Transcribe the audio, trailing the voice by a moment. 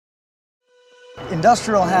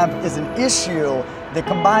Industrial hemp is an issue that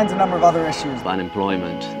combines a number of other issues.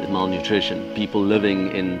 Unemployment, malnutrition, people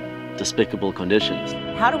living in despicable conditions.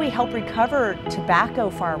 How do we help recover tobacco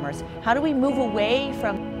farmers? How do we move away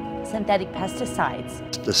from synthetic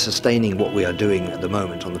pesticides? The sustaining what we are doing at the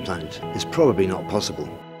moment on the planet is probably not possible.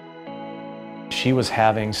 She was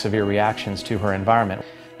having severe reactions to her environment,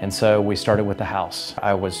 and so we started with the house.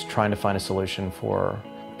 I was trying to find a solution for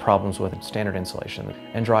problems with standard insulation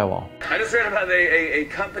and drywall. I just read about a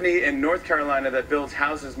company in North Carolina that builds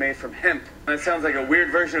houses made from hemp. That sounds like a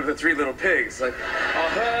weird version of the Three Little Pigs. Like, I'll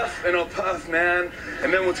huff and I'll puff, man,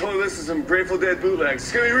 and then we'll totally listen to some Grateful Dead bootlegs.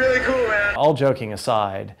 It's gonna be really cool, man. All joking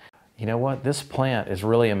aside, you know what? This plant is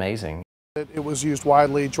really amazing. It was used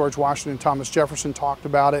widely. George Washington, Thomas Jefferson talked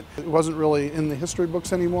about it. It wasn't really in the history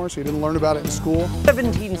books anymore, so you didn't learn about it in school.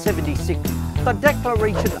 1776, the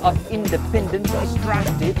Declaration of Independence is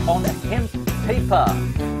drafted on hemp paper.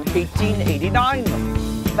 1889,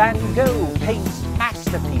 Van Gogh paints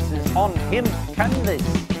masterpieces on hemp canvas.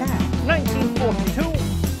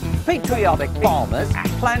 1942, patriotic farmers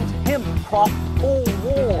plant hemp crop for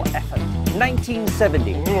war effort.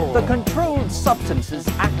 1970, the Controlled Substances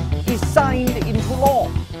Act is signed into law.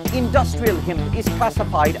 Industrial hemp is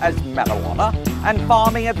classified as marijuana and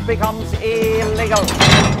farming it becomes illegal.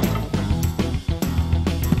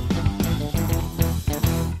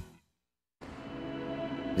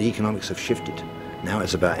 The economics have shifted. Now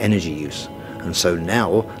it's about energy use, and so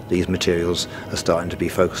now these materials are starting to be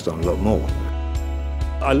focused on a lot more.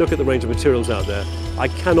 I look at the range of materials out there. I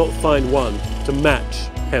cannot find one to match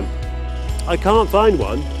hemp. I can't find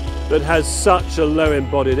one that has such a low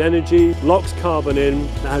embodied energy, locks carbon in,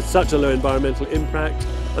 that has such a low environmental impact,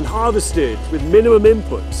 and harvested with minimum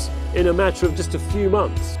inputs in a matter of just a few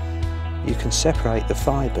months. You can separate the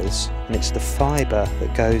fibres, and it's the fibre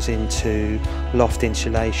that goes into loft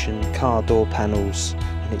insulation, car door panels,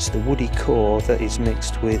 and it's the woody core that is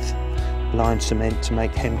mixed with lime cement to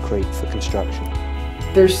make hempcrete for construction.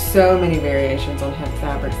 There's so many variations on hemp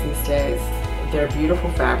fabrics these days. They're beautiful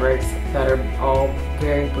fabrics that are all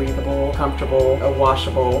very breathable, comfortable,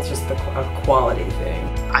 washable. It's just a quality thing.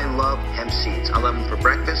 I love hemp seeds. I love them for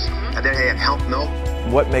breakfast, and then I have hemp milk.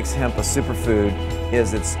 What makes hemp a superfood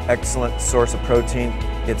is its excellent source of protein.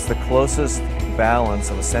 It's the closest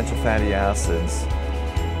balance of essential fatty acids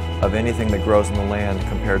of anything that grows in the land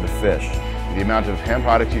compared to fish. The amount of hemp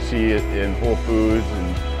products you see in Whole Foods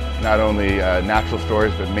and not only natural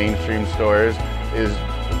stores but mainstream stores is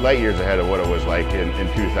light years ahead of what it was like in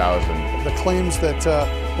 2000. The claims that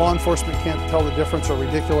law enforcement can't tell the difference are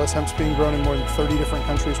ridiculous. Hemp's being grown in more than 30 different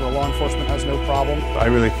countries where law enforcement has no problem. I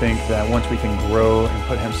really think that once we can grow and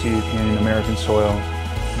put hemp seed in American soil,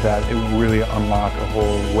 that it will really unlock a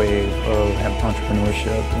whole wave of hemp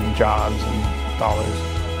entrepreneurship and jobs and dollars.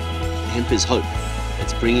 Hemp is hope.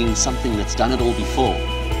 It's bringing something that's done it all before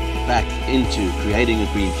back into creating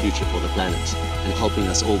a green future for the planet and helping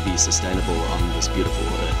us all be sustainable on this beautiful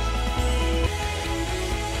earth.